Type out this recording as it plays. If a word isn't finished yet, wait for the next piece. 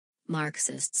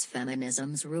Marxists'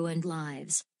 Feminism's Ruined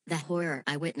Lives, The Horror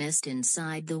I Witnessed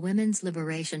Inside the Women's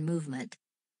Liberation Movement.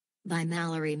 By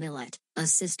Mallory Millett, a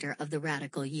sister of the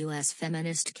radical U.S.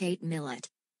 feminist Kate Millett.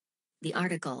 The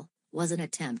article was an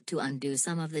attempt to undo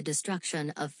some of the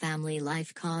destruction of family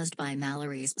life caused by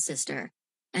Mallory's sister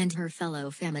and her fellow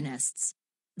feminists.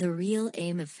 The real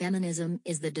aim of feminism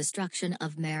is the destruction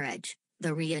of marriage,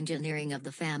 the re-engineering of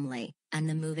the family, and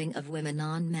the moving of women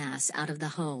en masse out of the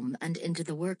home and into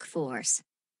the workforce.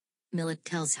 Millett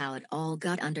tells how it all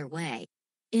got underway.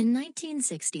 In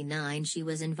 1969 she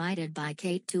was invited by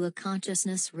Kate to a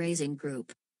consciousness-raising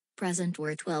group. Present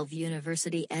were 12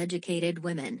 university-educated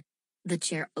women. The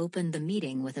chair opened the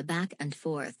meeting with a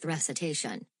back-and-forth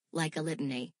recitation, like a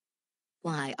litany.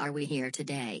 "Why are we here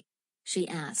today?" she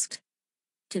asked.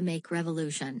 "To make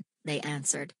revolution," they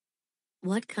answered.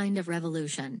 "What kind of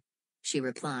revolution?" she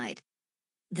replied.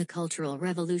 "The cultural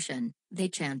revolution," they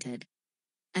chanted.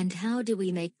 "And how do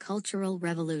we make cultural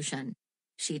revolution?"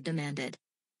 she demanded.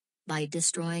 "By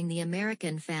destroying the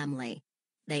American family,"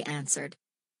 they answered.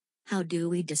 "How do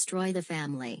we destroy the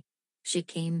family?" she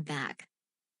came back.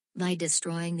 "By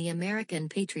destroying the American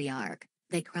patriarch,"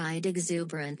 they cried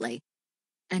exuberantly.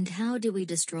 "And how do we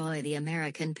destroy the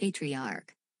American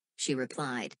patriarch?" she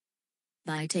replied.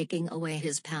 "By taking away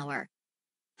his power."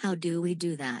 "How do we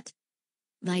do that?"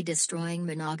 "By destroying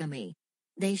monogamy,"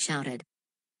 they shouted.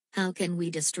 "How can we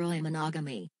destroy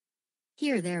monogamy?"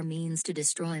 Here their means to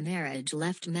destroy marriage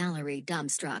left Mallory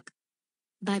dumbstruck.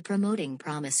 "By promoting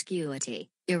promiscuity,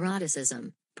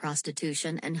 eroticism,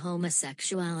 prostitution and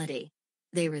homosexuality,"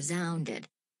 they resounded.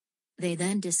 They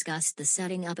then discussed the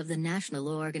setting up of the National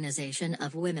Organization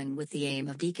of Women with the aim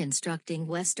of deconstructing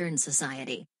Western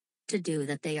society. To do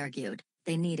that, they argued,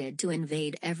 they needed to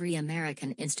invade every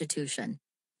American institution.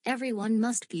 Everyone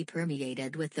must be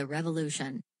permeated with the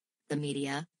revolution. The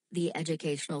media, the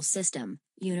educational system,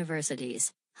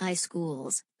 universities, high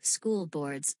schools, school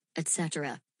boards,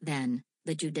 etc., then,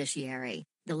 the judiciary,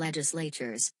 the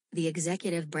legislatures, the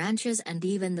executive branches and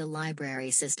even the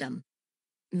library system.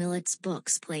 Millett's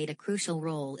books played a crucial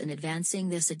role in advancing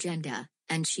this agenda,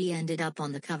 and she ended up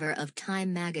on the cover of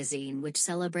Time magazine, which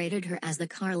celebrated her as the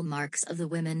Karl Marx of the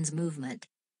women's movement.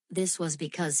 This was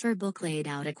because her book laid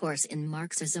out a course in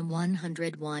Marxism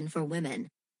 101 for women.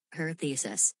 Her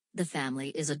thesis, "The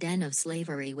family is a den of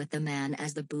slavery with the man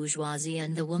as the bourgeoisie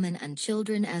and the woman and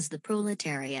children as the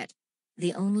proletariat."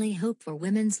 The only hope for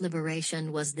women's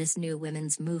liberation was this new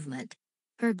women's movement.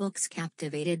 Her books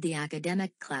captivated the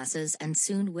academic classes, and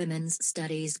soon women's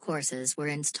studies courses were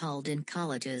installed in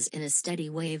colleges in a steady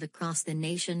wave across the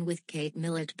nation, with Kate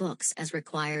Millett books as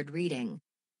required reading.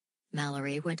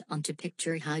 Mallory went on to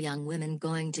picture how young women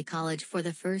going to college for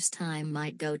the first time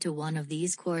might go to one of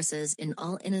these courses in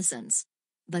all innocence.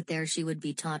 But there she would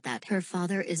be taught that her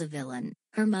father is a villain,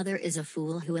 her mother is a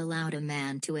fool who allowed a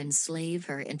man to enslave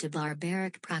her into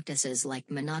barbaric practices like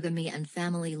monogamy and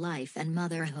family life and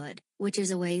motherhood, which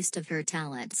is a waste of her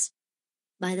talents.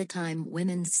 By the time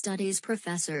women's studies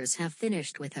professors have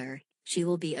finished with her, she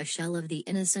will be a shell of the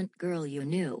innocent girl you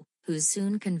knew, who's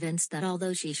soon convinced that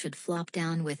although she should flop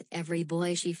down with every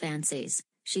boy she fancies,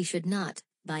 she should not,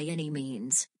 by any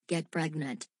means, get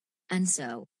pregnant. And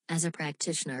so, as a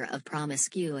practitioner of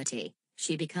promiscuity,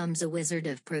 she becomes a wizard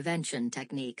of prevention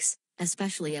techniques,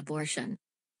 especially abortion.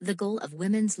 The goal of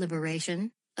women's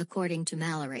liberation, according to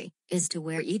Mallory, is to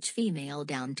wear each female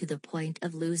down to the point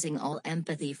of losing all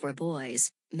empathy for boys,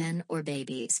 men or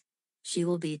babies. She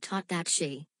will be taught that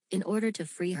she, in order to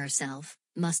free herself,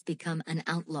 must become an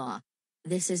outlaw.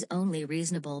 This is only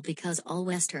reasonable because all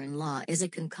Western law is a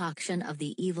concoction of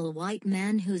the evil white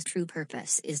man whose true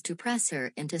purpose is to press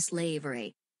her into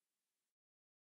slavery.